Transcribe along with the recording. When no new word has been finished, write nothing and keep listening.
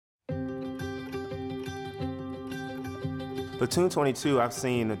Platoon 22, I've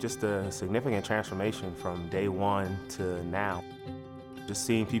seen just a significant transformation from day one to now. Just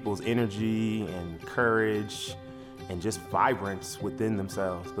seeing people's energy and courage and just vibrance within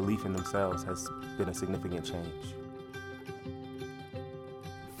themselves, belief in themselves has been a significant change.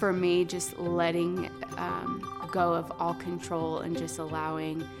 For me, just letting go of all control and just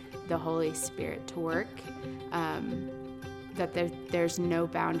allowing the Holy Spirit to work, that there's no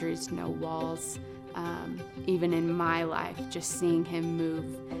boundaries, no walls. Even in my life, just seeing him move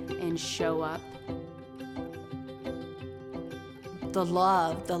and show up. The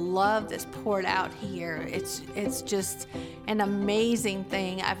love that's poured out here, it's just an amazing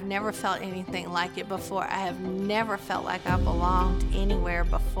thing. I've never felt anything like it before. I have never felt like I belonged anywhere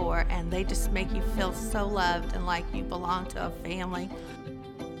before, and they just make you feel so loved and like you belong to a family.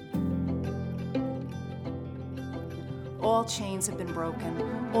 All chains have been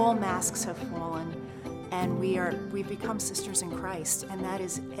broken, all masks have fallen, and we've become sisters in Christ, and that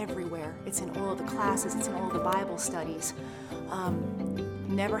is everywhere. It's in all of the classes, it's in all the Bible studies.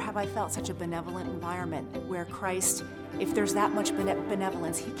 Never have I felt such a benevolent environment where Christ, if there's that much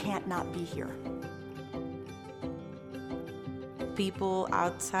benevolence, he can't not be here. People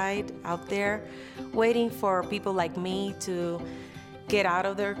out there, waiting for people like me to get out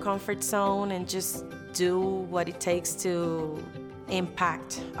of their comfort zone and just do what it takes to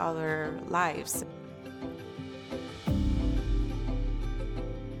impact other lives.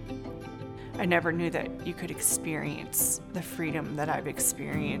 I never knew that you could experience the freedom that I've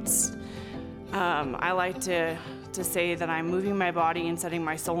experienced. I like to say that I'm moving my body and setting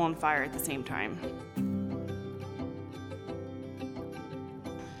my soul on fire at the same time.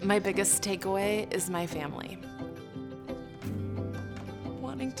 My biggest takeaway is my family.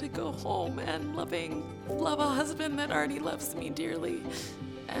 Wanting to go home and love a husband that already loves me dearly,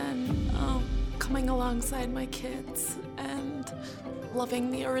 and coming alongside my kids and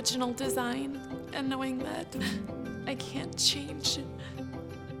loving the original design and knowing that I can't change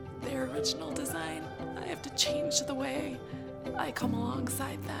their original design. I have to change the way I come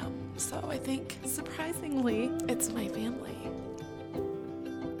alongside them. So I think, surprisingly, it's my family.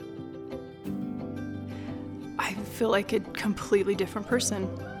 I feel like a completely different person.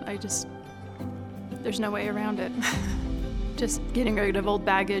 There's no way around it. Just getting rid of old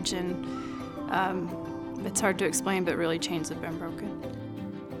baggage, and it's hard to explain, but really chains have been broken.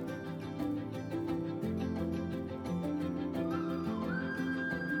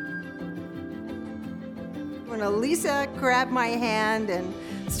 When Elisa grabbed my hand and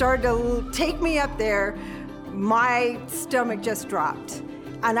started to take me up there, my stomach just dropped.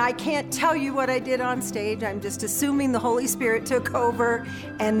 And I can't tell you what I did on stage. I'm just assuming the Holy Spirit took over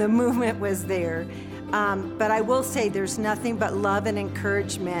and the movement was there. But I will say there's nothing but love and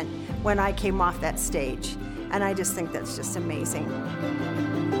encouragement when I came off that stage. And I just think that's just amazing.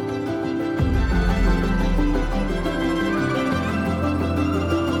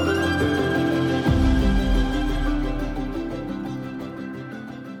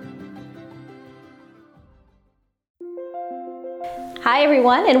 Hi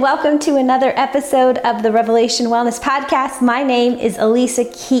everyone, and welcome to another episode of the Revelation Wellness Podcast. My name is Elisa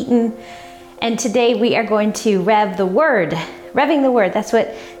Keaton, and today we are going to rev the Word. Revving the Word, that's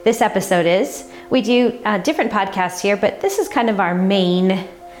what this episode is. We do different podcasts here, but this is kind of our main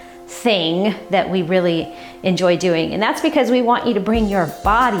thing that we really enjoy doing. And that's because we want you to bring your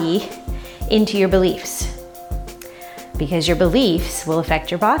body into your beliefs, because your beliefs will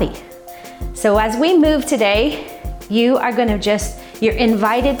affect your body. So as we move today, you're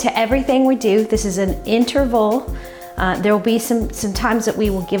invited to everything we do. This is an interval. There will be some times that we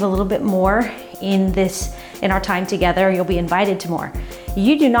will give a little bit more in our time together. You'll be invited to more.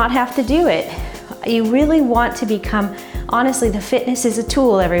 You do not have to do it. You really want to become, honestly, the fitness is a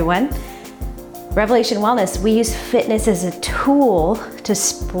tool, everyone. Revelation Wellness, we use fitness as a tool to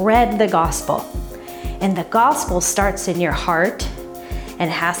spread the gospel. And the gospel starts in your heart and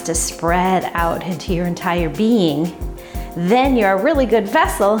has to spread out into your entire being. Then you're a really good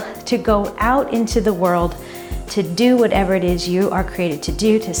vessel to go out into the world to do whatever it is you are created to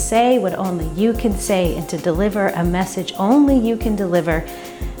do, to say what only you can say, and to deliver a message only you can deliver.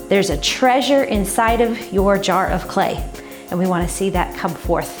 There's a treasure inside of your jar of clay, and we want to see that come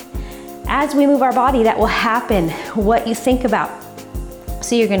forth. As we move our body, that will happen, what you think about.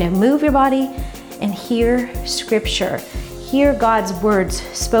 So you're going to move your body and hear scripture, hear God's words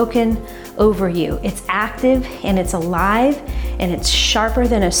spoken over you. It's active and it's alive and it's sharper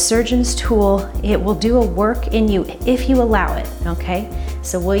than a surgeon's tool. It will do a work in you if you allow it, okay?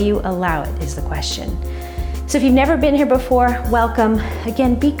 So will you allow it is the question. So if you've never been here before, welcome.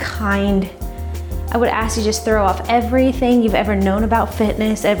 Again, be kind. I would ask you just throw off everything you've ever known about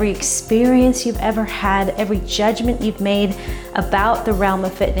fitness, every experience you've ever had, every judgment you've made about the realm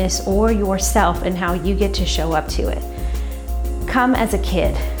of fitness or yourself and how you get to show up to it. Come as a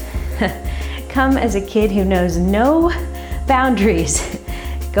kid. Come as a kid who knows no boundaries.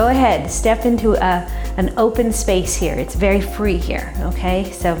 Go ahead, step into an open space here. It's very free here,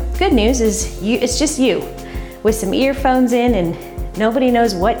 okay? So good news is it's just you with some earphones in, and nobody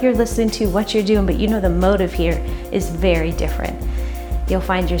knows what you're listening to, what you're doing, but you know the motive here is very different. You'll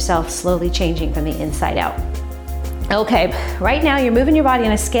find yourself slowly changing from the inside out. Okay, right now you're moving your body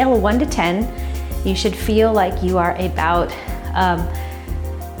on a scale of 1 to 10. You should feel like you are about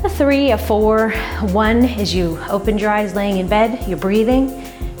a 3, a 4. 1 is you opened your eyes laying in bed, you're breathing,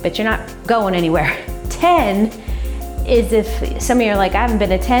 but you're not going anywhere. 10 is if some of you are like, I haven't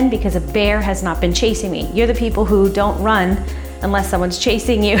been a 10 because a bear has not been chasing me. You're the people who don't run unless someone's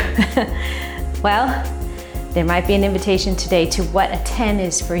chasing you. Well, there might be an invitation today to what a 10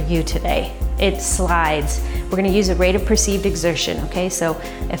 is for you today. It slides. We're gonna use a rate of perceived exertion, okay? So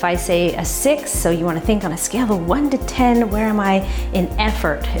if I say a 6, so you wanna think on a scale of 1 to 10, where am I in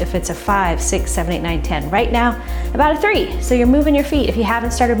effort? If it's a 5, 6, 7, 8, 9, 10. Right now, about a 3. So you're moving your feet. If you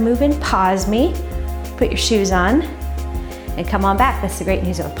haven't started moving, pause me, put your shoes on, and come on back. That's the great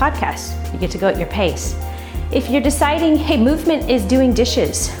news of a podcast. You get to go at your pace. If you're deciding, hey, movement is doing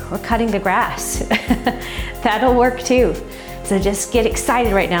dishes or cutting the grass, that'll work too. So just get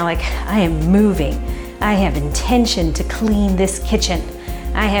excited right now, like I am moving. I have intention to clean this kitchen.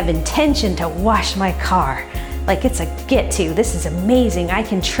 I have intention to wash my car. Like it's a get to. This is amazing. I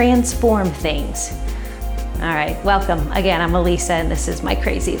can transform things. All right, welcome. Again, I'm Elisa, and this is my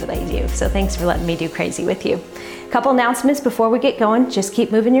crazy that I do. So thanks for letting me do crazy with you. A couple announcements before we get going. Just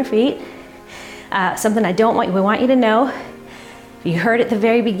keep moving your feet. Something we want you to know, you heard at the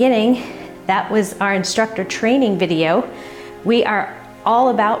very beginning, that was our instructor training video. We are all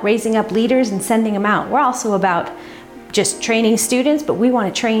about raising up leaders and sending them out. We're also about just training students, but we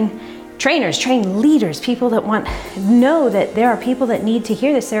want to train trainers, train leaders, people that know that there are people that need to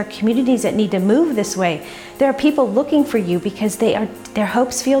hear this. There are communities that need to move this way. There are people looking for you because their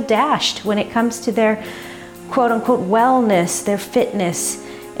hopes feel dashed when it comes to their quote unquote wellness, their fitness,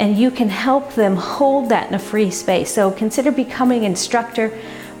 and you can help them hold that in a free space. So consider becoming an instructor.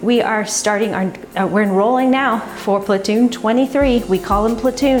 We are we're enrolling now for Platoon 23. We call them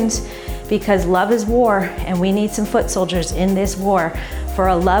platoons because love is war, and we need some foot soldiers in this war for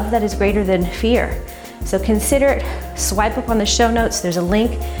a love that is greater than fear. So consider it. Swipe up on the show notes. There's a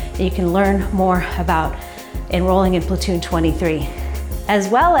link that you can learn more about enrolling in Platoon 23, as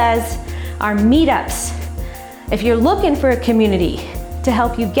well as our meetups. If you're looking for a community to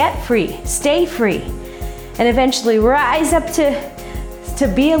help you get free, stay free, and eventually rise up to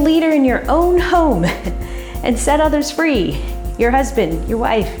be a leader in your own home and set others free, your husband, your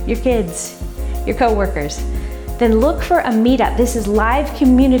wife, your kids, your coworkers, then look for a meetup. This is live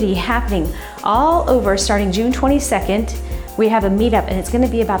community happening all over starting June 22nd. We have a meetup, and it's going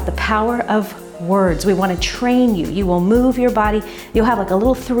to be about the power of words. We want to train you. You will move your body. You'll have like a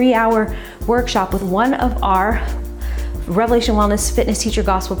little 3-hour workshop with one of our Revelation Wellness fitness teacher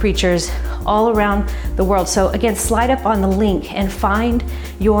gospel preachers all around the world. So again, slide up on the link and find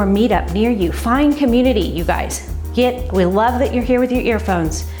your meetup near you. Find community, you guys. We love that you're here with your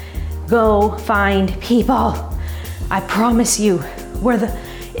earphones. Go find people. I promise you,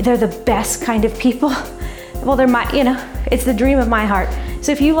 they're the best kind of people. Well, it's the dream of my heart.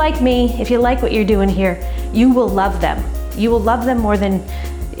 So if you like me, if you like what you're doing here, you will love them. You will love them more than,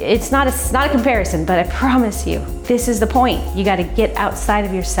 it's not a comparison, but I promise you, this is the point. You got to get outside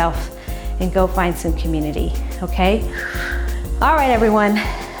of yourself and go find some community, okay? All right, everyone,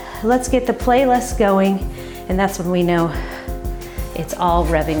 let's get the playlist going, and that's when we know it's all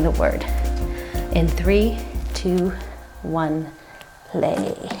revving the word. In 3, 2, 1,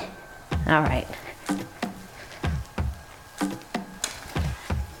 play. All right.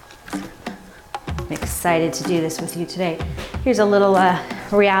 I'm excited to do this with you today. Here's a little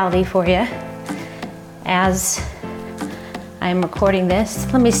reality for you. As I'm recording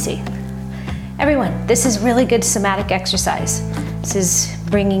this, let me see. Everyone, this is really good somatic exercise. This is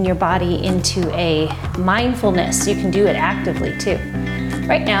bringing your body into a mindfulness. You can do it actively too.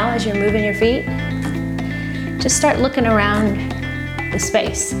 Right now, as you're moving your feet, just start looking around the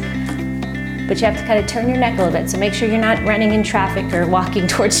space. But you have to kind of turn your neck a little bit, so make sure you're not running in traffic or walking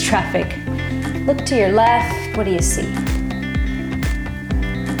towards traffic. Look to your left, what do you see?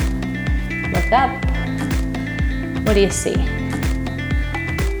 Look up, what do you see?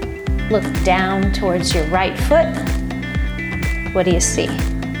 Look down towards your right foot, what do you see?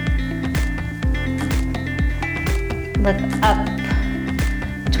 Look up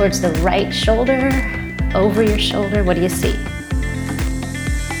towards the right shoulder, over your shoulder. What do you see?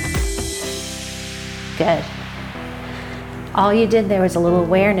 Good. All you did there was a little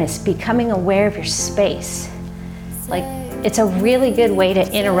awareness, becoming aware of your space. Like, it's a really good way to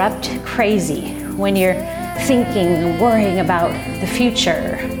interrupt crazy when you're thinking and worrying about the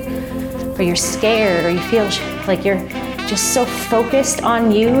future, or you're scared, or you feel like you're just so focused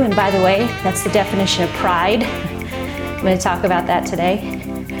on you. And by the way, that's the definition of pride. I'm going to talk about that today.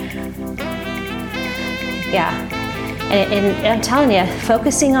 Yeah, and I'm telling you,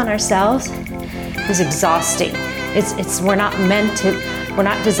 focusing on ourselves is exhausting. We're not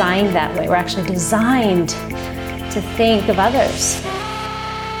designed that way. We're actually designed to think of others.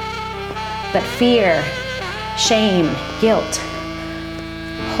 But fear, shame, guilt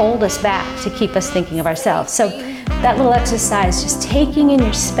hold us back to keep us thinking of ourselves. So that little exercise, just taking in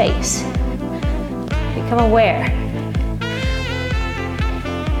your space, become aware.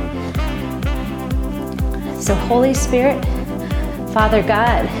 So Holy Spirit, Father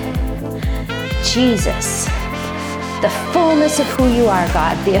God, Jesus, the fullness of who you are,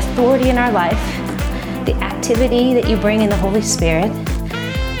 God, the authority in our life, the activity that you bring in the Holy Spirit,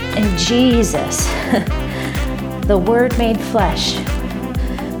 and Jesus, the Word made flesh,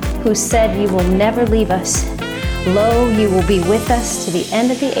 who said you will never leave us. Lo, you will be with us to the end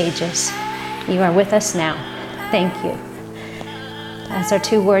of the ages. You are with us now. Thank you. That's our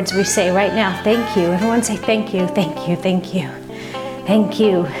 2 words we say right now. Thank you. Everyone say thank you, thank you, thank you. Thank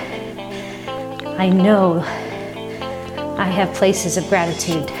you. I know I have places of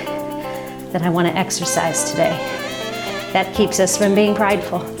gratitude that I want to exercise today. That keeps us from being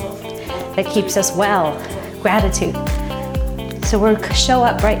prideful. That keeps us well. Gratitude. So we'll show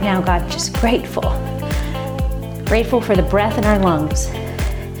up right now, God, just grateful. Grateful for the breath in our lungs.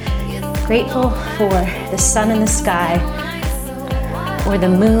 Grateful for the sun in the sky, or the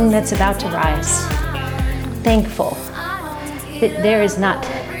moon that's about to rise. Thankful that there is not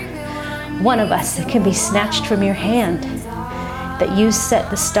one of us that can be snatched from your hand, that you set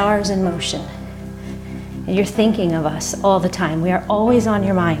the stars in motion. And you're thinking of us all the time. We are always on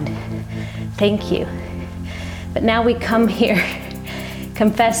your mind. Thank you. But now we come here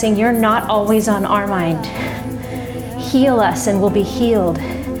confessing you're not always on our mind. Heal us and we'll be healed.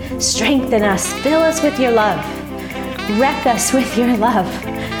 Strengthen us, fill us with your love. Wreck us with your love,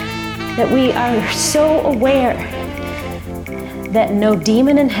 that we are so aware that no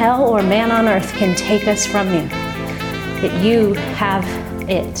demon in hell or man on earth can take us from you, that you have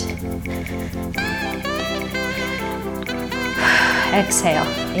it. Exhale,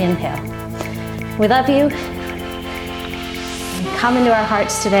 inhale. We love you. Come into our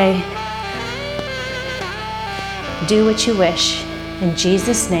hearts today. Do what you wish. In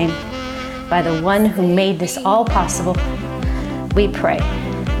Jesus' name. By the one who made this all possible, we pray.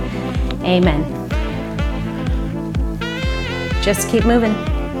 Amen. Just keep moving.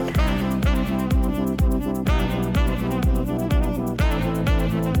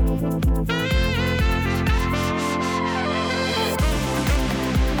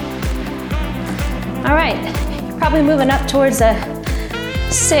 All right, probably moving up towards a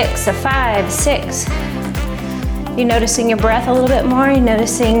 6, a 5, 6. You're noticing your breath a little bit more. You're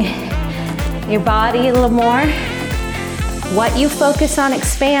noticing your body a little more. What you focus on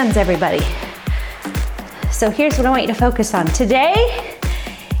expands, everybody. So here's what I want you to focus on. Today,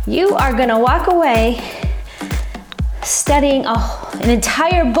 you are gonna walk away studying an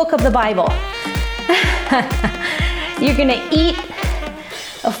entire book of the Bible. You're gonna eat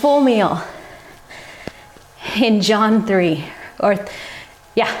a full meal in John 3,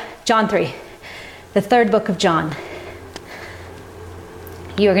 John 3, the 3rd book of John.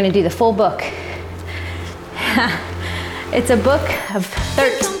 You are gonna do the full book. It's a book of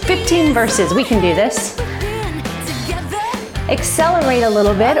 15 verses. We can do this. Accelerate a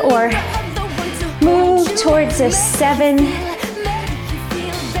little bit or move towards a 7.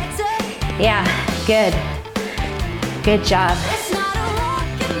 Yeah, good. Good job.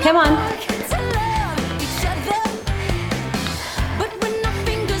 Come on.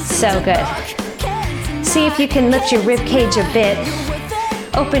 So good. See if you can lift your rib cage a bit.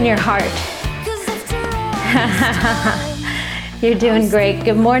 Open your heart. You're doing great.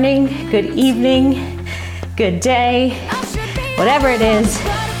 Good morning, good evening, good day. Whatever it is,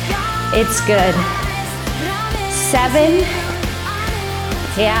 it's good. 7.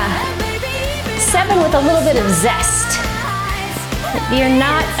 Yeah. 7 with a little bit of zest. You're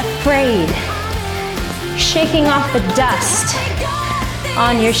not afraid. Shaking off the dust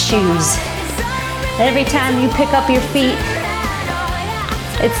on your shoes. Every time you pick up your feet,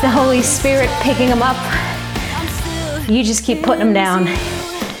 it's the Holy Spirit picking them up You just keep putting them down.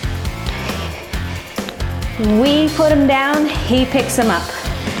 We put them down, he picks them up.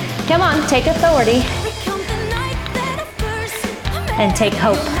 Come on, take authority. And take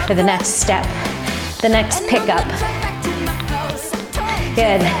hope for the next step, the next pickup.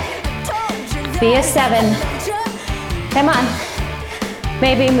 Good. Be a 7. Come on.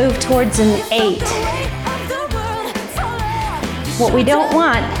 Maybe move towards an 8. What we don't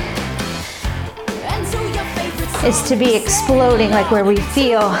want is to be exploding, like where we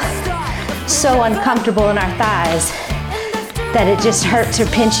feel so uncomfortable in our thighs that it just hurts or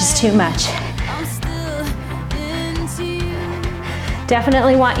pinches too much.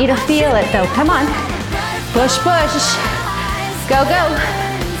 Definitely want you to feel it though. Come on. Push, push. Go, go.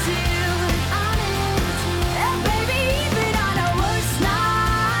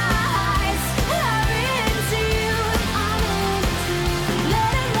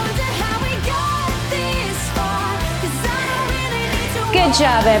 Good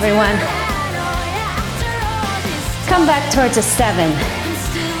job, everyone. Come back towards a 7.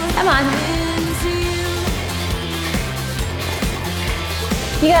 Come on.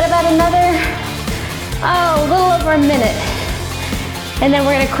 You got about another, a little over a minute. And then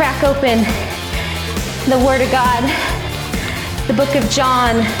we're gonna crack open the Word of God, the book of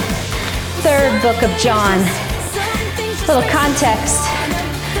John, 3rd book of John. A little context.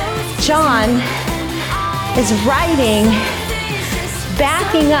 John is writing,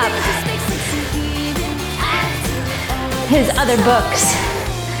 backing up his other books.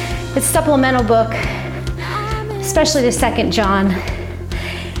 It's a supplemental book, especially the 2nd John.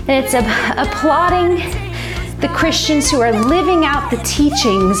 And it's applauding the Christians who are living out the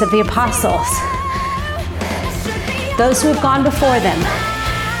teachings of the apostles. Those who have gone before them,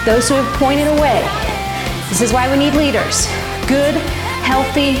 those who have pointed a way. This is why we need leaders, good,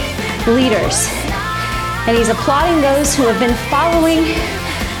 healthy leaders. And he's applauding those who have been following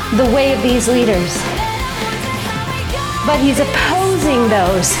the way of these leaders. But he's opposing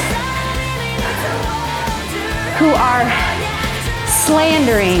those who are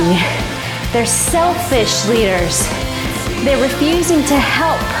slandering. They're selfish leaders. They're refusing to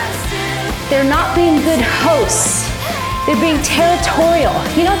help. They're not being good hosts. They're being territorial.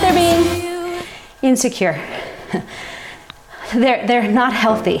 You know what they're being? Insecure. They're not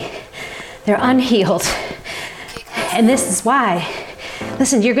healthy. They're unhealed. And this is why,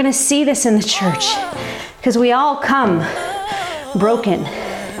 listen, you're gonna see this in the church because we all come broken.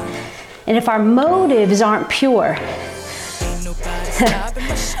 And if our motives aren't pure,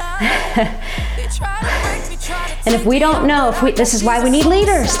 and if we don't know, this is why we need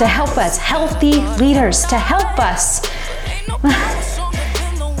leaders to help us, healthy leaders to help us.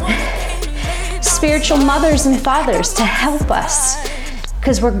 Spiritual mothers and fathers to help us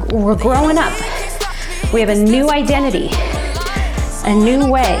because we're growing up. We have a new identity, a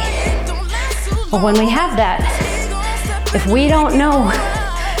new way. But when we have that, if we don't know,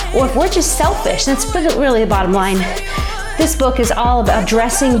 or if we're just selfish, that's really the bottom line. This book is all about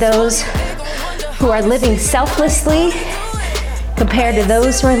addressing those who are living selflessly compared to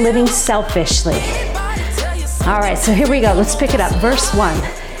those who are living selfishly. All right, so here we go. Let's pick it up. Verse 1.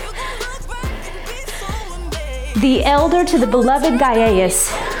 The elder to the beloved Gaius,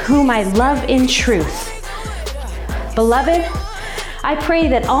 whom I love in truth. Beloved, I pray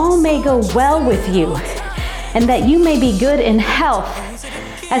that all may go well with you, and that you may be good in health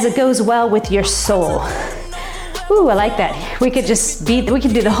as it goes well with your soul. Ooh, I like that. We could do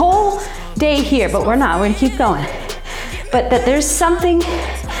the whole day here, but we're not. We're gonna keep going. But that there's something,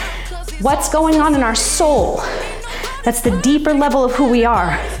 what's going on in our soul, that's the deeper level of who we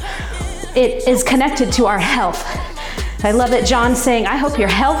are. It is connected to our health. I love that John's saying, I hope your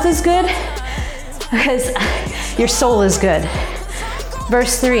health is good because your soul is good.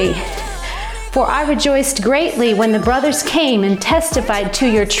 Verse 3, for I rejoiced greatly when the brothers came and testified to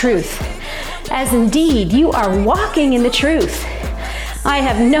your truth, as indeed you are walking in the truth. I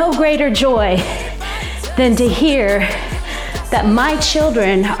have no greater joy than to hear that my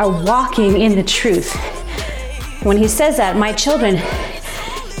children are walking in the truth. When he says that, my children,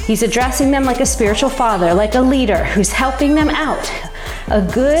 he's addressing them like a spiritual father, like a leader who's helping them out. A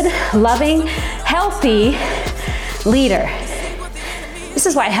good, loving, healthy leader. This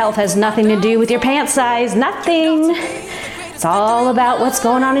is why health has nothing to do with your pant size, nothing. It's all about what's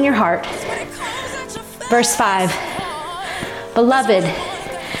going on in your heart. Verse 5, beloved,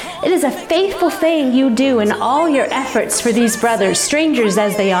 it is a faithful thing you do in all your efforts for these brothers, strangers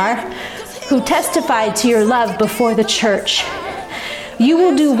as they are, who testified to your love before the church. You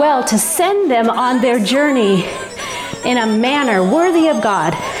will do well to send them on their journey in a manner worthy of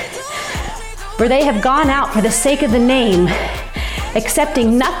God. For they have gone out for the sake of the name,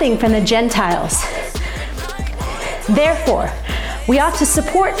 accepting nothing from the Gentiles. Therefore, we ought to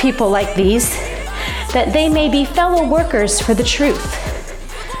support people like these, that they may be fellow workers for the truth.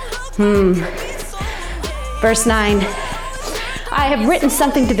 Verse 9, I have written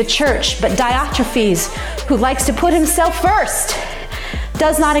something to the church, but Diotrephes, who likes to put himself first,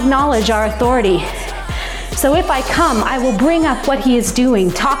 does not acknowledge our authority. So if I come, I will bring up what he is doing,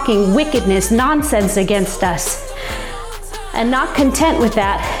 talking wickedness, nonsense against us. And not content with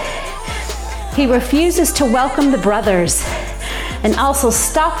that, he refuses to welcome the brothers and also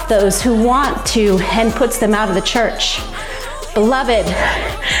stop those who want to and puts them out of the church. Beloved,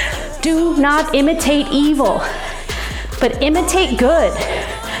 do not imitate evil, but imitate good.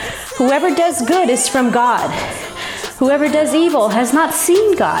 Whoever does good is from God. Whoever does evil has not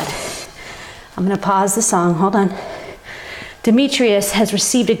seen God. I'm going to pause the song. Hold on. Demetrius has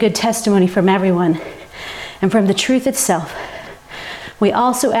received a good testimony from everyone and from the truth itself. We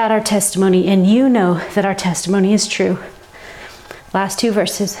also add our testimony, and you know that our testimony is true. Last 2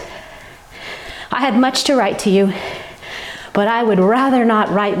 verses. I had much to write to you, but I would rather not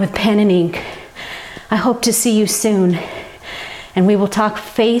write with pen and ink. I hope to see you soon, and we will talk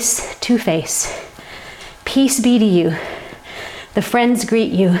face to face. Peace be to you. The friends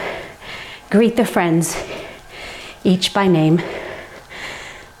greet you. Greet the friends, each by name.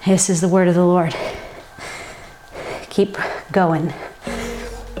 This is the word of the Lord. Keep going.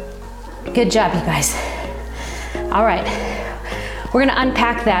 Good job, you guys. All right, we're gonna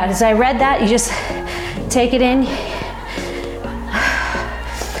unpack that. As I read that, you just take it in.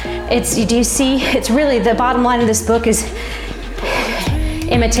 Do you see, it's really, the bottom line of this book is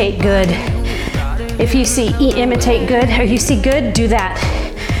imitate good. If you see imitate good, or you see good, do that.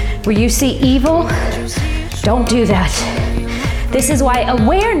 Where you see evil, don't do that. This is why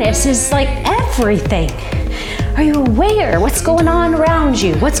awareness is like everything. Are you aware what's going on around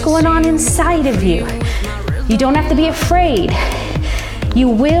you? What's going on inside of you? You don't have to be afraid. You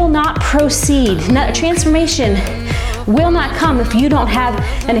will not proceed. Transformation will not come if you don't have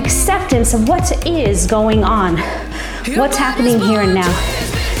an acceptance of what is going on. What's happening here and now.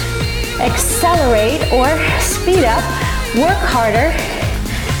 Accelerate or speed up, work harder,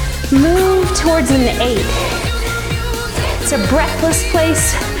 move towards an 8. It's a breathless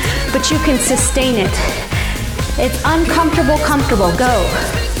place, but you can sustain it. It's uncomfortable, comfortable. Go.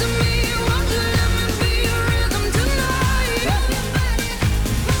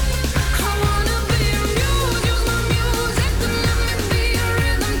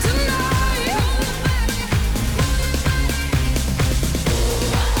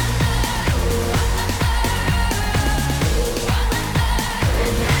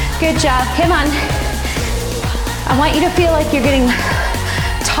 Good job. Come on. I want you to feel like you're getting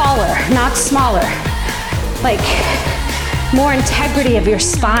taller, not smaller. Like more integrity of your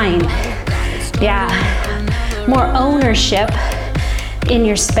spine. Yeah. More ownership in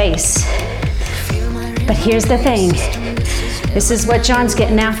your space. But here's the thing. This is what John's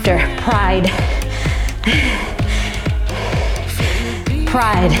getting after. Pride.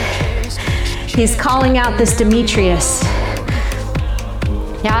 Pride. He's calling out this Demetrius.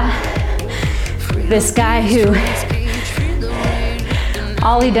 Yeah? This guy who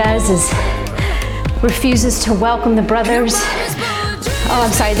all he does is refuses to welcome the brothers. Oh,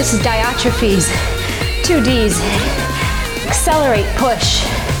 I'm sorry, this is Diotrephes. 2 Ds. Accelerate, push.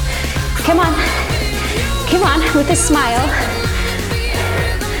 Come on. Come on, with a smile.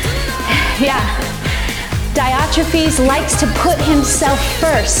 Yeah. Diotrephes likes to put himself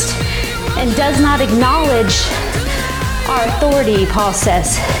first and does not acknowledge our authority, Paul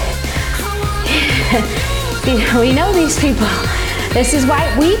says. We know these people. This is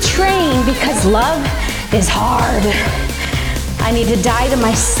why we train, because love is hard. I need to die to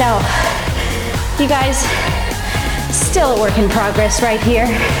myself. You guys, still a work in progress right here.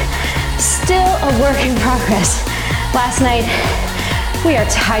 Still a work in progress. Last night, we are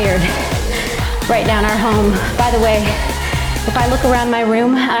tired right now in our home. By the way, if I look around my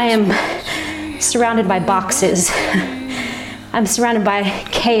room, I am surrounded by boxes. I'm surrounded by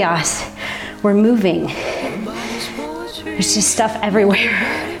chaos. We're moving. There's just stuff everywhere.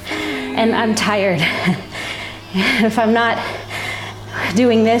 And I'm tired. If I'm not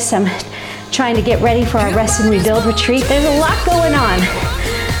doing this, I'm trying to get ready for our Rest and Rebuild retreat. There's a lot going on.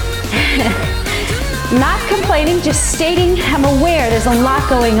 Not complaining, just stating I'm aware there's a lot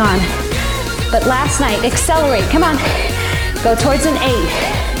going on. But last night, accelerate, come on. Go towards an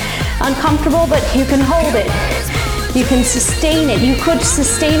 8. Uncomfortable, but you can hold it. You can sustain it. You could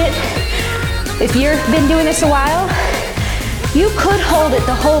sustain it. If you've been doing this a while, You could hold it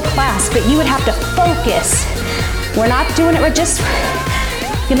the whole class, but you would have to focus. We're not doing it, we're just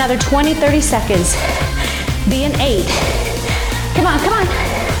another 20, 30 seconds. Be an 8. Come on, come on.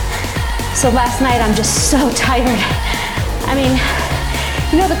 So last night I'm just so tired. I mean,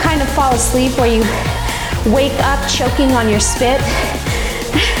 you know the kind of fall asleep where you wake up choking on your spit?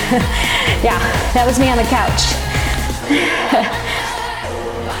 Yeah, that was me on the couch.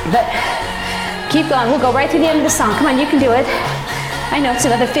 But keep going, we'll go right through the end of the song. Come on, you can do it. I know, it's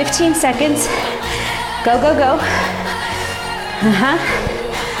another 15 seconds. Go, go, go.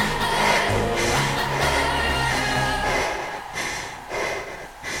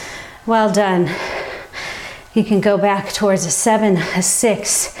 Well done. You can go back towards a 7, a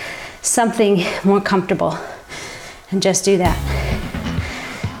 6, something more comfortable, and just do that.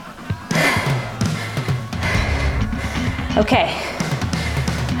 Okay,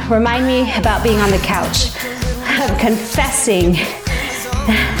 remind me about being on the couch. I'm confessing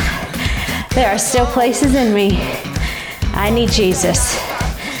there are still places in me I need Jesus.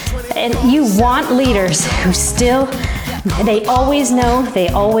 And you want leaders who still, they always know they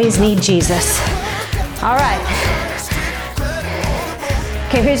always need Jesus. All right.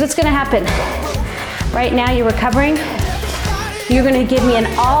 Okay, here's what's gonna happen. Right now you're recovering. You're gonna give me an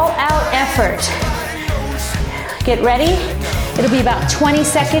all-out effort. Get ready. It'll be about 20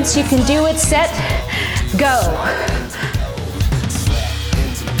 seconds. You can do it. Set, go.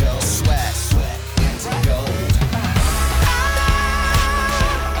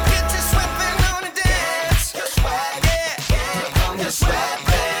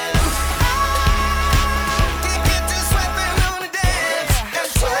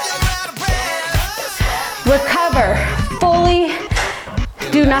 Recover, fully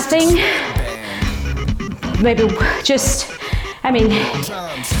do nothing. Maybe just,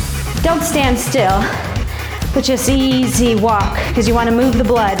 don't stand still, but just easy walk, because you want to move the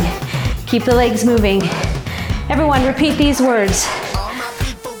blood. Keep the legs moving. Everyone repeat these words.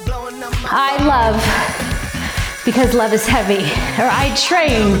 I love because love is heavy, or I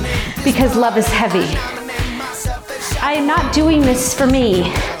train because love is heavy. I am not doing this for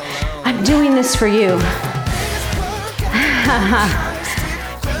me. I'm doing this for you.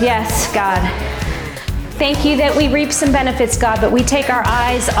 Yes, God. Thank you that we reap some benefits, God, but we take our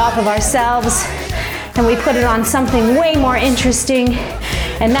eyes off of ourselves and we put it on something way more interesting,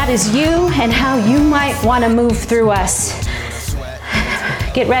 and that is you and how you might want to move through us.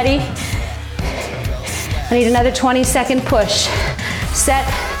 Get ready. I need another 20-second push. Set,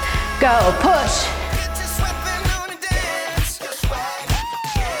 go, push.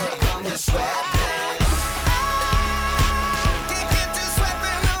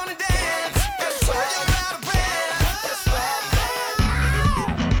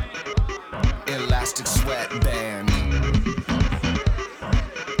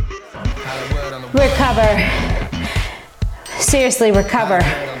 Recover. Seriously, recover.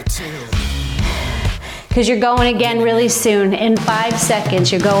 Because you're going again really soon. In 5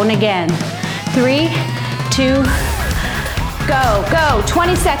 seconds, you're going again. 3, 2, go, go.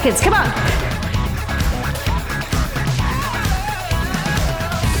 20 seconds, come on.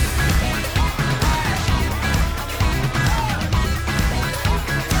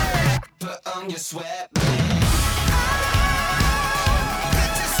 Put on your sweat.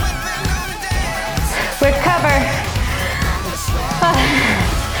 Recover.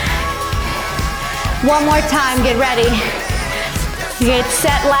 One more time, get ready. You get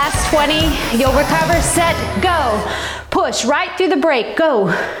set, last 20. You'll recover, set, go. Push right through the break, go.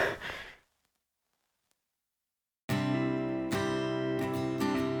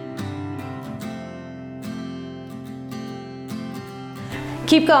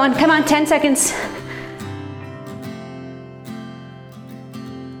 Keep going, come on, 10 seconds.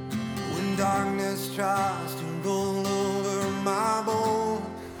 When darkness tries to roll over my bones.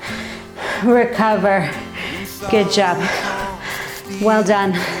 Recover. Good job. Well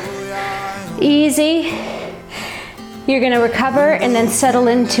done. Easy. You're going to recover and then settle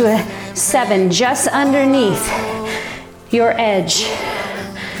into a 7 just underneath your edge.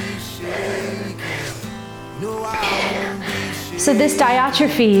 So this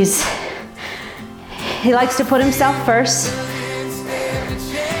Diotrephes, he likes to put himself first.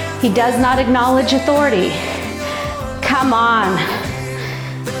 He does not acknowledge authority. Come on.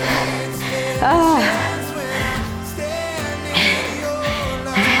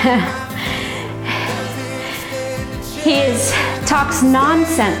 Talks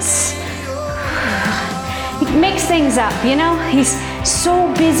nonsense. He makes things up, you know? He's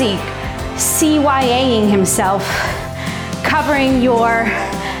so busy CYAing himself, covering your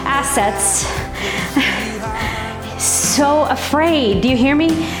assets. so afraid. Do you hear me?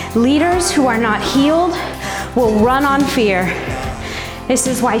 Leaders who are not healed will run on fear. This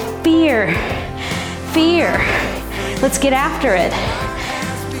is why fear. Let's get after it.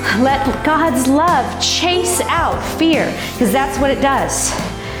 Let God's love chase out fear, because that's what it does.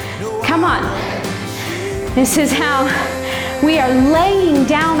 Come on. This is how we are laying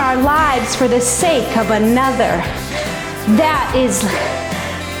down our lives for the sake of another. That is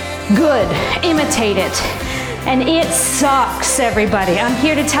good. Imitate it. And it sucks, everybody. I'm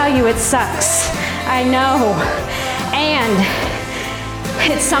here to tell you it sucks. I know. And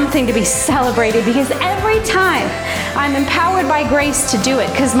it's something to be celebrated, because every time I'm empowered by grace to do it,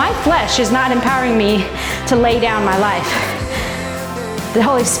 because my flesh is not empowering me to lay down my life. The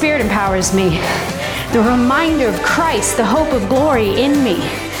Holy Spirit empowers me. The reminder of Christ, the hope of glory in me.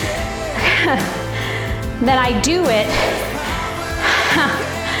 Then I do it.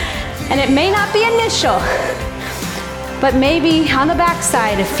 And it may not be initial, but maybe on the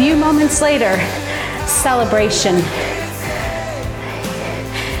backside, a few moments later, celebration.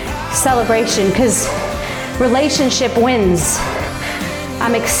 Celebration, because relationship wins.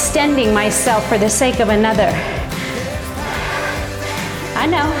 I'm extending myself for the sake of another. I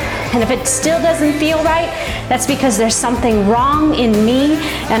know, and if it still doesn't feel right, that's because there's something wrong in me,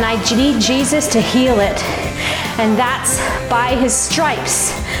 and I need Jesus to heal it. And that's by his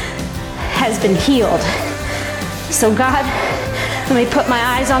stripes has been healed. So God, let me put my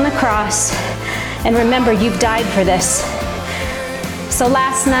eyes on the cross and remember you've died for this. So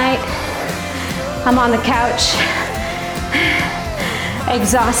last night, I'm on the couch,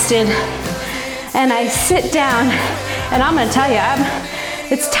 exhausted, and I sit down, and I'm gonna tell you,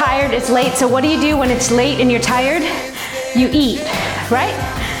 it's tired, it's late, so what do you do when it's late and you're tired? You eat, right?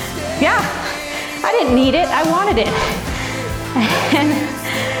 Yeah, I didn't need it, I wanted it. And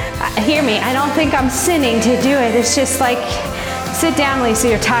hear me, I don't think I'm sinning to do it. It's just like, sit down, Lisa,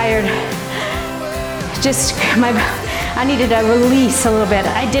 you're tired. Just, I needed a release a little bit.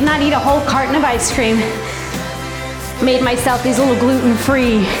 I did not eat a whole carton of ice cream. Made myself these little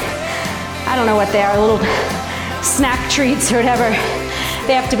gluten-free, I don't know what they are, little snack treats or whatever.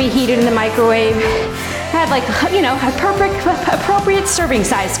 They have to be heated in the microwave. I had like, you know, a perfect, appropriate serving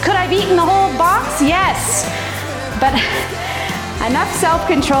size. Could I have eaten the whole box? Yes. But enough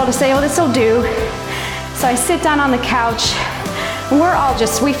self-control to say, oh, this will do. So I sit down on the couch.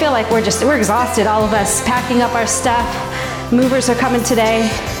 We feel like we're exhausted, all of us, packing up our stuff. Movers are coming today.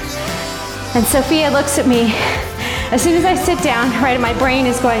 And Sophia looks at me. As soon as I sit down, right, my brain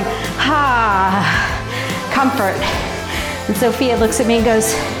is going, comfort. And Sophia looks at me and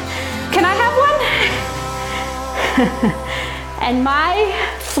goes, can I have one? And my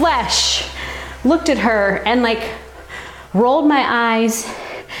flesh looked at her and like rolled my eyes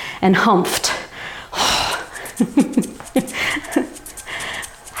and humphed.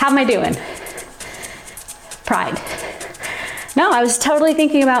 How am I doing? Pride. No, I was totally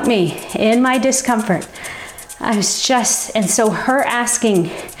thinking about me in my discomfort. I was just, and so her asking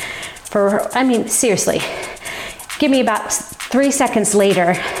for, I mean, seriously, give me about 3 seconds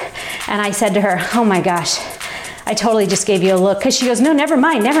later, and I said to her, oh my gosh, I totally just gave you a look. Because she goes, no, never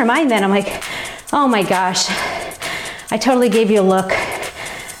mind then. I'm like, oh my gosh, I totally gave you a look.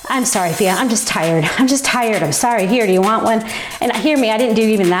 I'm sorry, Thea, I'm just tired. I'm sorry, here, do you want one? And hear me, I didn't do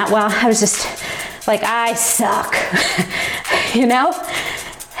even that well. I was just like, I suck, you know?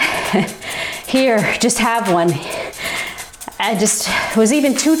 Here, just have one. I just was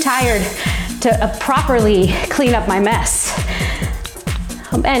even too tired to properly clean up my mess.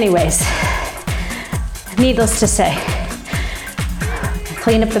 Anyways, needless to say, I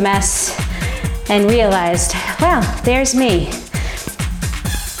cleaned up the mess and realized, well, there's me.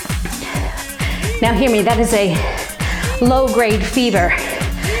 Now hear me, that is a low-grade fever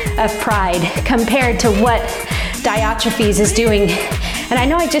of pride compared to what Diotrephes is doing. And I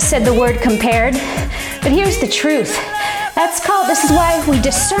know I just said the word compared, but here's the truth. This is why we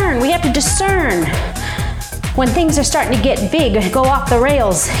discern. We have to discern. When things are starting to get big, go off the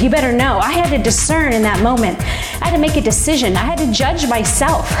rails, you better know. I had to discern in that moment. I had to make a decision. I had to judge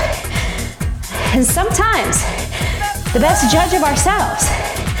myself. And sometimes, the best judge of ourselves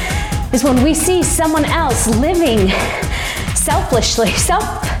is when we see someone else living selflessly,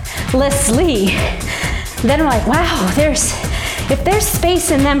 then we're like, wow, if there's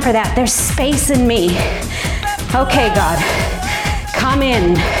space in them for that, there's space in me. Okay, God, come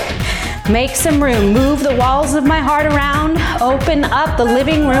in, make some room, move the walls of my heart around, open up the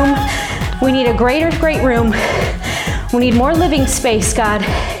living room. We need a great room. We need more living space, God.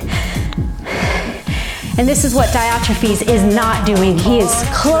 And this is what Diotrephes is not doing. He is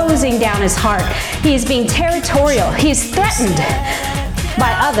closing down his heart. He is being territorial. He is threatened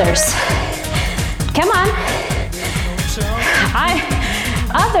by others. Come on.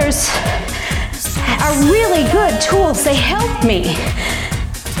 Others are really good tools. They help me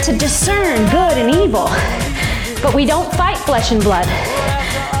to discern good and evil. But we don't fight flesh and blood.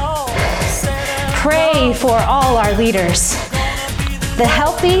 Pray for all our leaders. The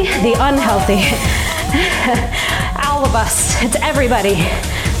healthy, the unhealthy. All of us. It's everybody.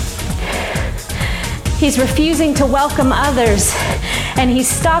 He's refusing to welcome others, and he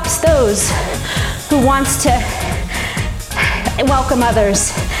stops those who wants to welcome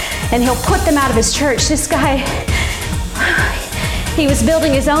others, and he'll put them out of his church. This guy, he was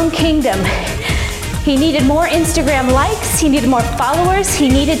building his own kingdom. He needed more Instagram likes, he needed more followers, he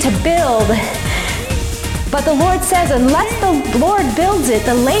needed to build. But the Lord says, unless the Lord builds it,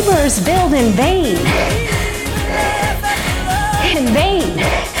 the laborers build in vain. In vain.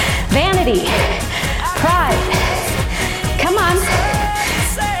 Vanity. Pride. Come on.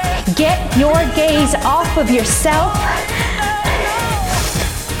 Get your gaze off of yourself.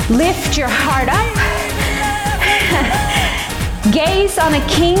 Lift your heart up. Gaze on a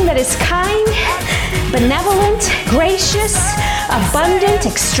king that is kind, benevolent, gracious, abundant,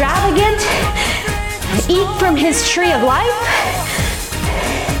 extravagant. Eat from his tree of life,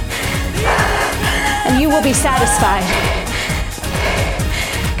 and you will be satisfied.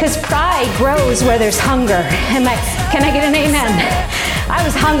 Because pride grows where there's hunger. Can I get an amen? I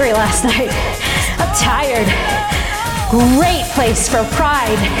was hungry last night. I'm tired. Great place for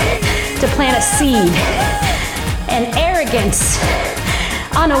pride to plant a seed. And arrogance,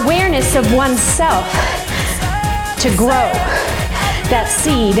 unawareness of oneself, to grow that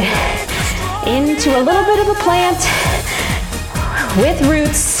seed into a little bit of a plant with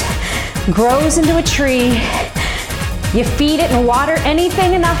roots, grows into a tree. You feed it and water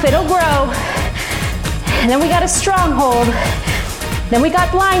anything enough, it'll grow. And then we got a stronghold. Then we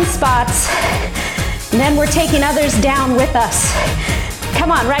got blind spots. And then we're taking others down with us.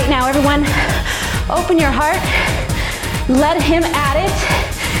 Come on, right now, everyone. Open your heart. Let him at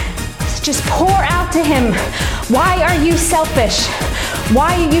it. Just pour out to him. Why are you selfish?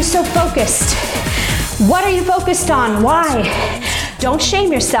 Why are you so focused? What are you focused on? Why? Don't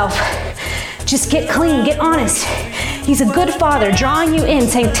shame yourself. Just get clean, get honest. He's a good father drawing you in,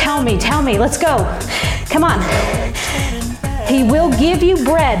 saying, tell me, let's go. Come on. He will give you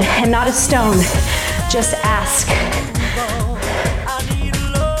bread and not a stone. Just ask.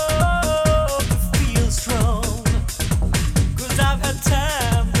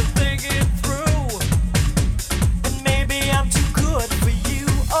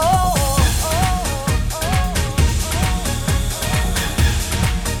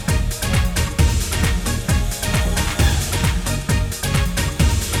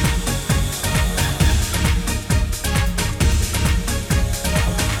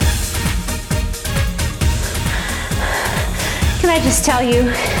 I just tell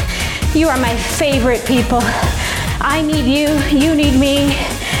you, you are my favorite people. I need you, you need me.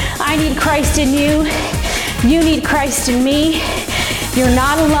 I need Christ in you, you need Christ in me. You're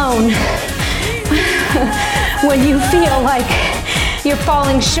not alone. When you feel like you're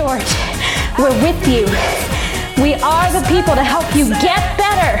falling short, we're with you. We are the people to help you get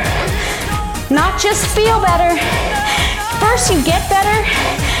better, not just feel better. First you get better,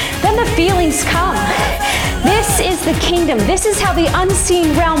 then the feelings come. This is the kingdom. This is how the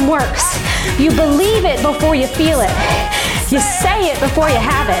unseen realm works. You believe it before you feel it. You say it before you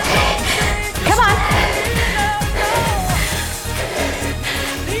have it. Come on.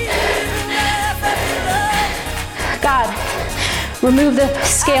 God, remove the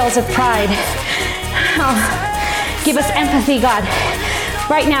scales of pride. Oh, give us empathy, God.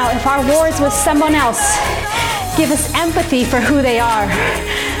 Right now, if our war is with someone else, give us empathy for who they are.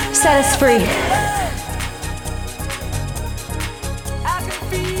 Set us free.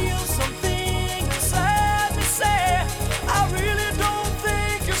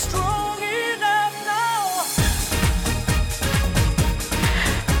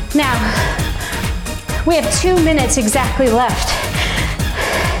 Now, we have 2 minutes exactly left.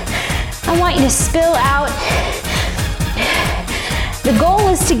 I want you to spill out. The goal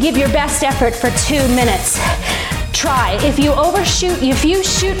is to give your best effort for 2 minutes. Try. If you overshoot, if you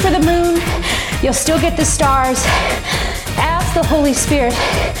shoot for the moon, you'll still get the stars. Ask the Holy Spirit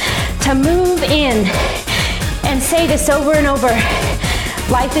to move in and say this over and over.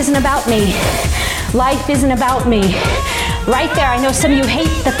 Life isn't about me. Life isn't about me. Right there, I know some of you hate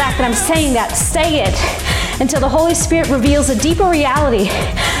the fact that I'm saying that. Say it until the Holy Spirit reveals a deeper reality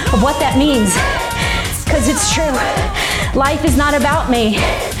of what that means. because it's true. Life is not about me.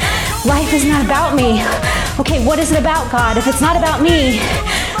 Life is not about me. Okay, what is it about, God? If it's not about me,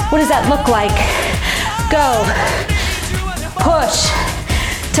 what does that look like? Go. Push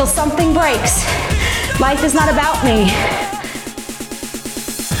till something breaks. Life is not about me.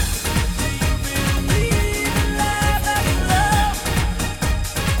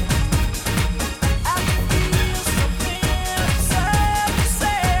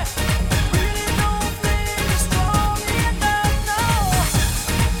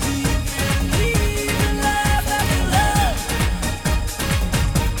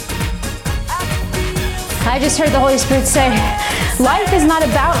 I just heard the Holy Spirit say, life is not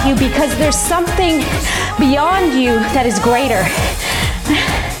about you because there's something beyond you that is greater.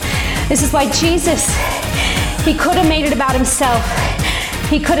 This is why Jesus, he could have made it about himself.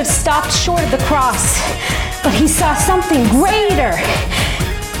 He could have stopped short of the cross, but he saw something greater.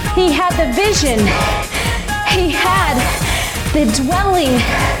 He had the vision. He had the dwelling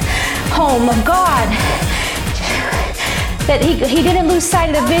home of God. That he didn't lose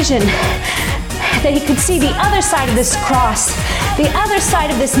sight of the vision. That he could see the other side of this cross, the other side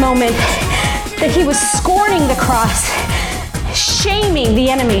of this moment, that he was scorning the cross, shaming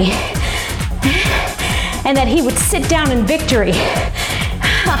the enemy, and that he would sit down in victory,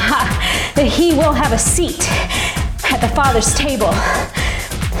 that he will have a seat at the Father's table.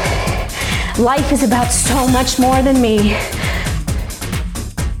 Life is about so much more than me.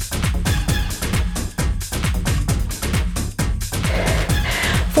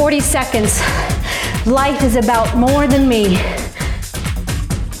 "40 seconds. Life is about more than me."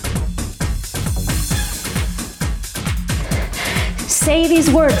 Say these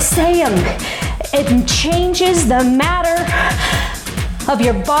words, say them. It changes the matter of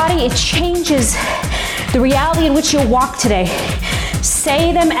your body. It changes the reality in which you'll walk today.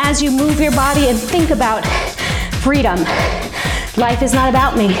 Say them as you move your body and think about freedom. Life is not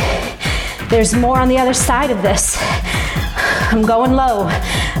about me. There's more on the other side of this. I'm going low.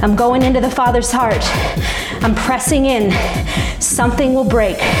 I'm going into the Father's heart. I'm pressing in. Something will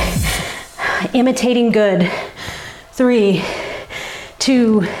break. Imitating good. 3,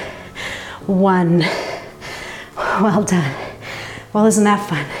 2, 1. Well done. Well, isn't that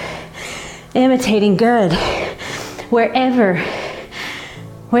fun? Imitating good. Wherever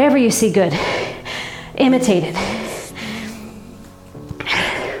you see good, imitate it.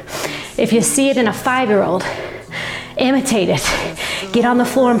 If you see it in a 5-year-old, imitate it. Get on the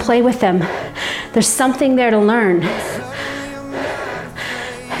floor and play with them. There's something there to learn.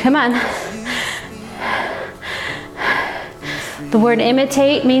 Come on. The word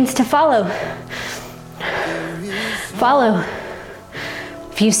imitate means to follow. Follow.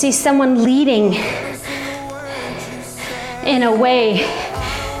 If you see someone leading in a way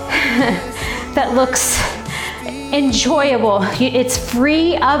that looks enjoyable, it's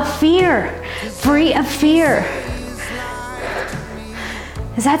free of fear. Free of fear.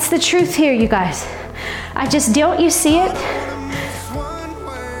 That's the truth here, you guys. Don't you see it?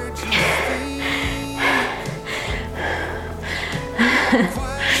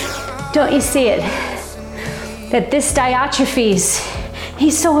 Don't you see it? That this Diotrephes,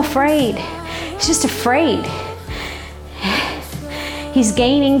 he's so afraid. He's just afraid. He's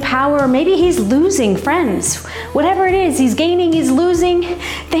gaining power. Maybe he's losing friends. Whatever it is, he's gaining, he's losing.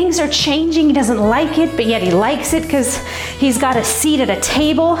 Things are changing. He doesn't like it, but yet he likes it because he's got a seat at a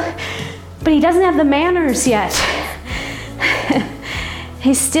table. But he doesn't have the manners yet.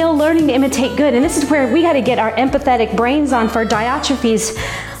 He's still learning to imitate good. And this is where we got to get our empathetic brains on for Diotrephes.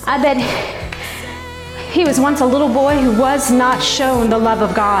 I bet he was once a little boy who was not shown the love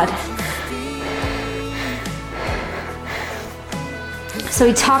of God. So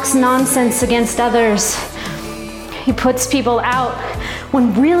he talks nonsense against others. He puts people out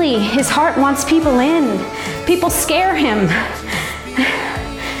when really his heart wants people in. People scare him.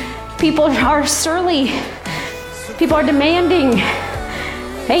 People are surly. People are demanding.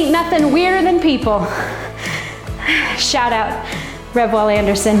 Ain't nothing weirder than people. Shout out, Rev Wall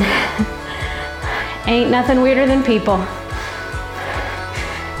Anderson. Ain't nothing weirder than people.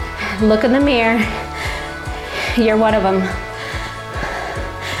 Look in the mirror. You're one of them.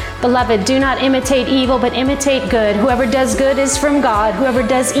 Beloved, do not imitate evil, but imitate good. Whoever does good is from God. Whoever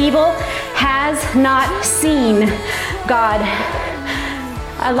does evil has not seen God.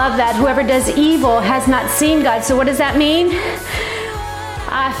 I love that. Whoever does evil has not seen God. So what does that mean?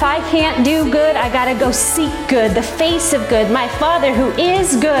 If I can't do good, I gotta go seek good, the face of good, my Father who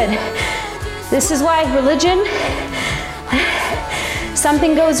is good. This is why religion,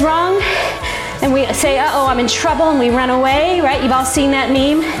 something goes wrong, and we say, uh-oh, I'm in trouble, and we run away, right? You've all seen that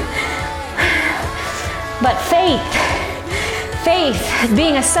meme. But faith,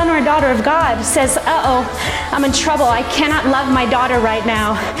 being a son or a daughter of God, says, uh-oh, I'm in trouble. I cannot love my daughter right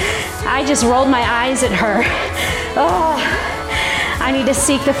now. I just rolled my eyes at her. Oh, I need to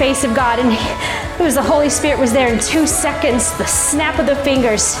seek the face of God. And it was the Holy Spirit was there in 2 seconds, the snap of the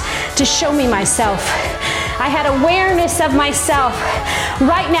fingers, to show me myself. I had awareness of myself.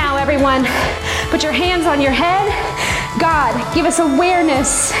 Right now, everyone, put your hands on your head. God, give us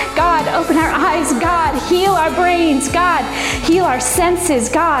awareness. God, open our eyes. God, heal our brains. God, heal our senses.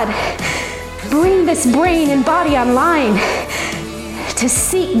 God, bring this brain and body online to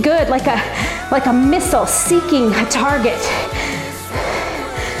seek good like a missile seeking a target.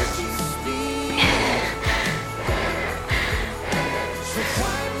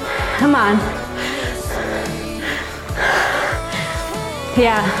 Come on.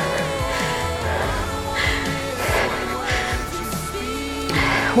 Yeah.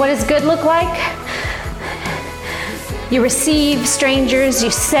 What does good look like? You receive strangers,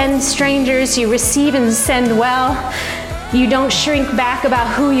 you send strangers, you receive and send well. You don't shrink back about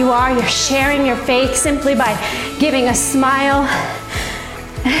who you are. You're sharing your faith simply by giving a smile,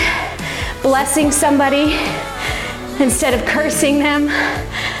 blessing somebody instead of cursing them.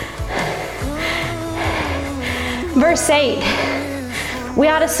 Verse 8, we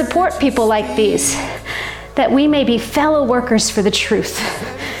ought to support people like these, that we may be fellow workers for the truth.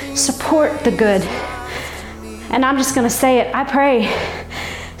 Support the good. And I'm just going to say it. I pray,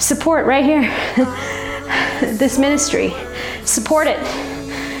 support right here, this ministry. Support it.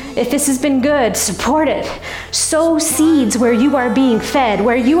 If this has been good, support it. Sow seeds where you are being fed,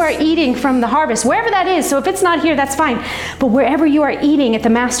 where you are eating from the harvest, wherever that is. So if it's not here, that's fine. But wherever you are eating at the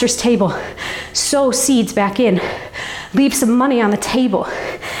Master's table, sow seeds back in. Leave some money on the table.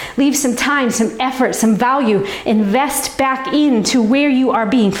 Leave some time, some effort, some value. Invest back into where you are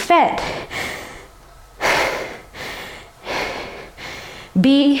being fed.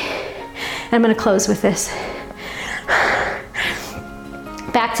 I'm going to close with this.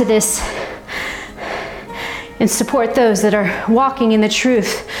 Back to this. And support those that are walking in the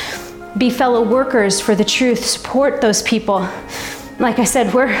truth. Be fellow workers for the truth. Support those people. Like I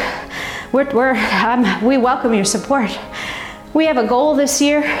said, we welcome your support. We have a goal this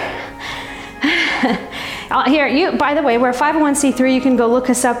year. Here, by the way, we're a 501c3. You can go look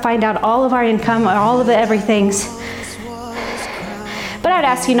us up, find out all of our income, all of the everythings. But I'd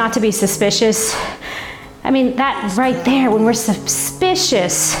ask you not to be suspicious. I mean, that right there, when we're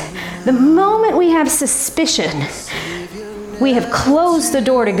suspicious, the moment we have suspicion, we have closed the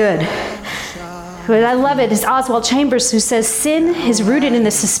door to good. What I love it is Oswald Chambers who says sin is rooted in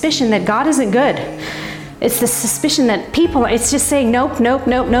the suspicion that God isn't good. It's the suspicion that people, it's just saying nope, nope,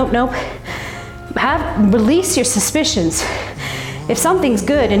 nope, nope, nope. Release your suspicions. If something's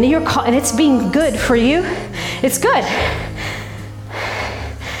good and and it's being good for you, it's good.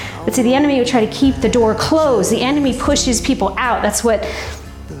 But see, the enemy would try to keep the door closed. The enemy pushes people out. This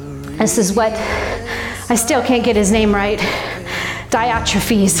is what, I still can't get his name right.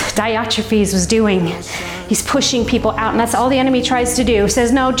 Diotrephes was doing. He's pushing people out, and that's all the enemy tries to do. He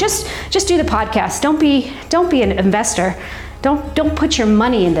says, no, just do the podcast. Don't be an investor. Don't put your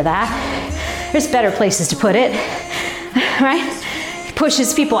money into that. There's better places to put it, right? He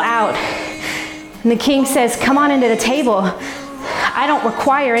pushes people out. And the king says, come on into the table. I don't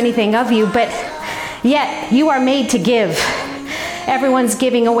require anything of you, but yet you are made to give. Everyone's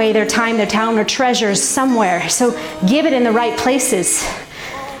giving away their time, their talent, their treasures somewhere. So give it in the right places.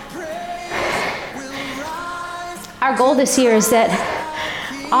 Our goal this year is that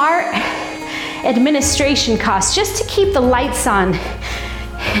our administration costs, just to keep the lights on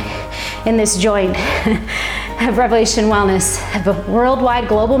in this joint of Revelation Wellness, of a worldwide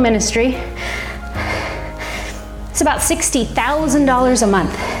global ministry, it's about $60,000 a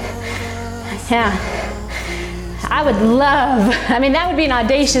month. Yeah. I would love, that would be an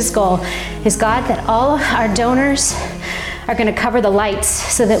audacious goal, is God, that all our donors are going to cover the lights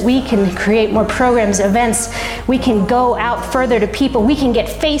so that we can create more programs, events. We can go out further to people. We can get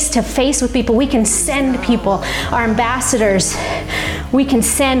face to face with people. We can send people, our ambassadors. We can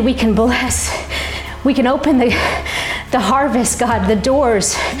send, we can bless. We can open the harvest, God, the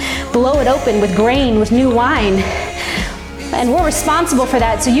doors, blow it open with grain, with new wine. And we're responsible for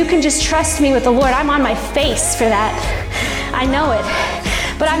that. So you can just trust me with the Lord. I'm on my face for that. I know it.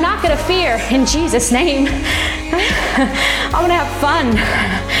 But I'm not going to fear in Jesus' name. I'm going to have fun.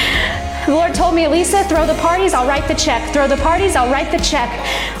 The Lord told me, Elisa, throw the parties, I'll write the check. Throw the parties, I'll write the check.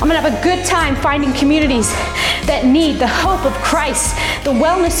 I'm going to have a good time finding communities that need the hope of Christ, the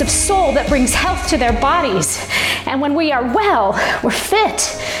wellness of soul that brings health to their bodies. And when we are well, we're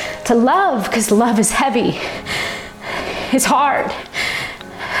fit. to love, because love is heavy. It's hard.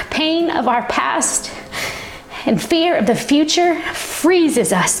 Pain of our past and fear of the future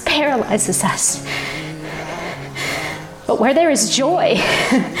freezes us, paralyzes us. But where there is joy,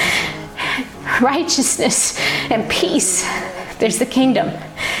 righteousness, and peace, there's the kingdom.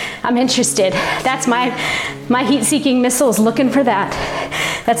 I'm interested. That's my heat-seeking missiles looking for that.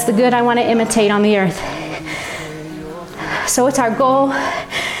 That's the good I want to imitate on the earth. So it's our goal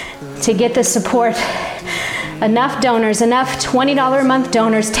to get the support. Enough donors, enough $20 a month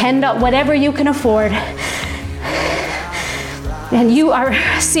donors, $10, whatever you can afford. And you are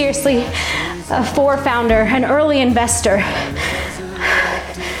seriously a founder, an early investor.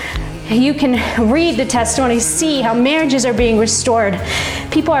 You can read the testimonies, see how marriages are being restored.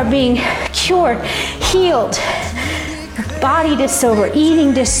 People are being cured, healed. Body disorder,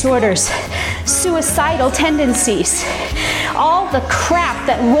 eating disorders, suicidal tendencies. All the crap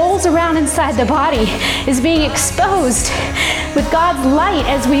that rolls around inside the body is being exposed with God's light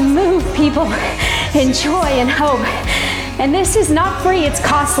as we move people in joy and hope. And this is not free, it's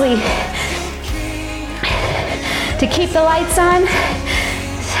costly. To keep the lights on,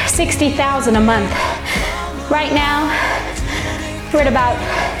 $60,000 a month. Right now, we're at about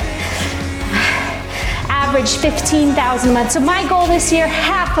average $15,000 a month. So my goal this year,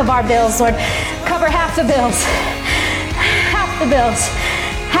 half of our bills, Lord, cover half the bills,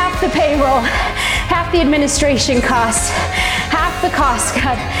 half the payroll, half the administration costs, half the cost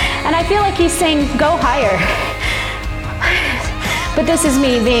cut. And I feel like he's saying, go higher. But this is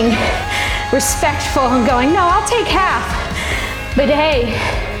me being respectful and going, no, I'll take half. But hey,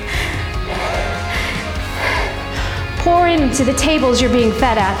 pour into the tables you're being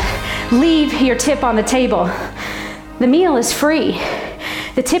fed at. Leave your tip on the table. The meal is free.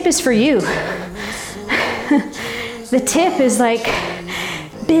 The tip is for you. The tip is like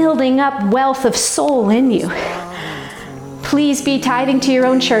building up wealth of soul in you. Please be tithing to your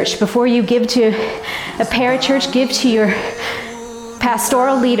own church before you give to a parachurch. Give to your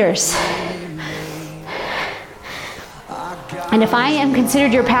pastoral leaders. And if I am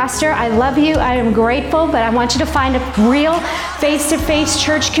considered your pastor, I love you, I am grateful, but I want you to find a real face-to-face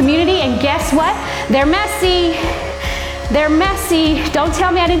church community. And guess what? They're messy. They're messy. Don't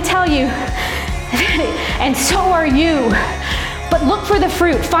tell me I didn't tell you. And so are you. But look for the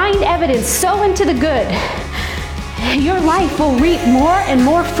fruit. Find evidence. Sow into the good. Your life will reap more and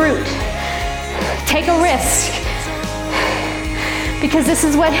more fruit. Take a risk. Because this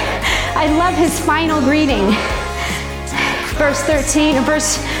is what, I love his final greeting. Verse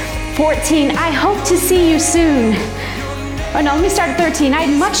 14, I hope to see you soon. Oh no, let me start at 13. I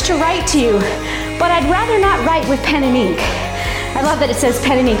had much to write to you, but I'd rather not write with pen and ink. I love that it says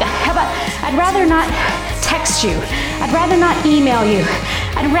pen and ink. How about, I'd rather not text you. I'd rather not email you.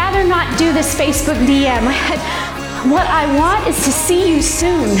 I'd rather not do this Facebook DM. What I want is to see you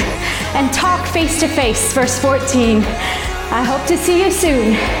soon and talk face to face. Verse 14, I hope to see you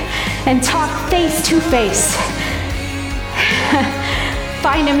soon and talk face to face.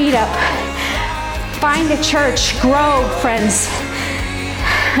 Find a meetup. Find a church. Grow, friends.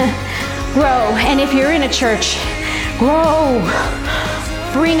 Grow. And if you're in a church, grow.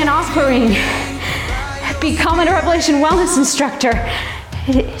 Bring an offering. Become a Revelation Wellness instructor.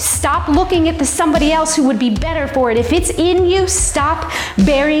 Stop looking at somebody else who would be better for it. If it's in you, stop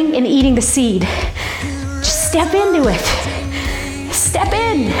burying and eating the seed. Just step into it. Step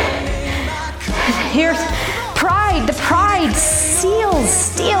in. Here's pride. The pride steals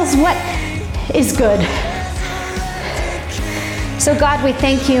what is good. So God, we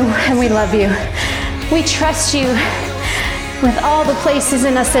thank you and we love you. We trust you with all the places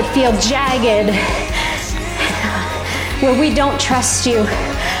in us that feel jagged, where we don't trust you,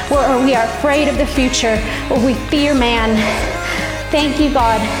 where we are afraid of the future, where we fear man. Thank you,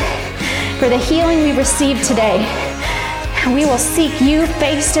 God, for the healing we received today. We will seek you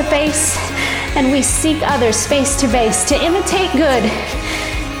face to face, and we seek others face to face to imitate good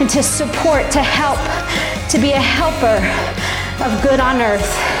and to support, to help, to be a helper of good on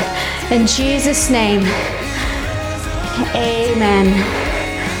earth. In Jesus' name, amen.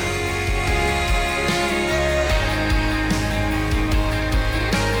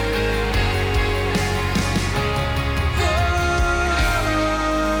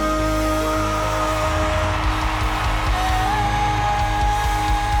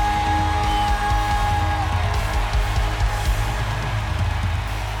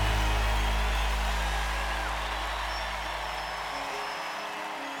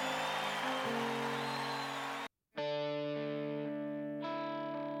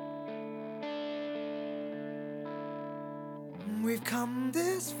 We've come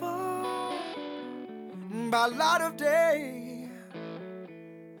this far by light of day,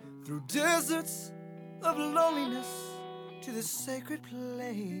 through deserts of loneliness to the sacred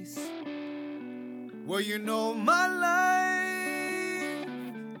place where you know my life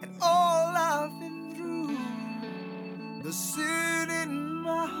and all I've been through. The sin in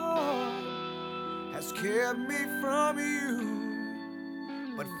my heart has kept me from you.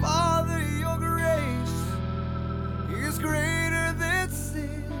 But Father, your grace is greater than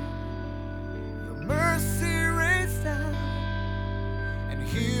sin. Your mercy rains down and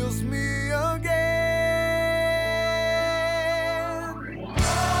heals me again.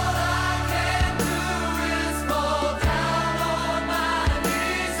 All I can do is fall down on my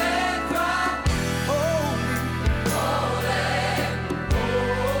knees and cry, holy, holy,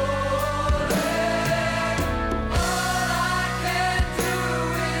 holy. All I can do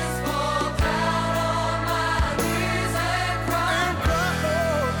is fall down on my knees and cry,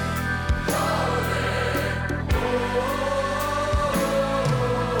 holy, holy.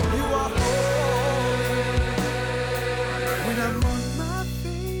 You are holy. When I'm on my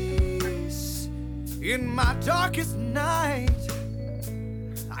face in my darkest night,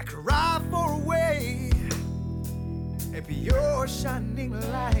 I cry for a way, maybe your shining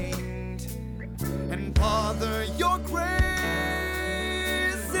light.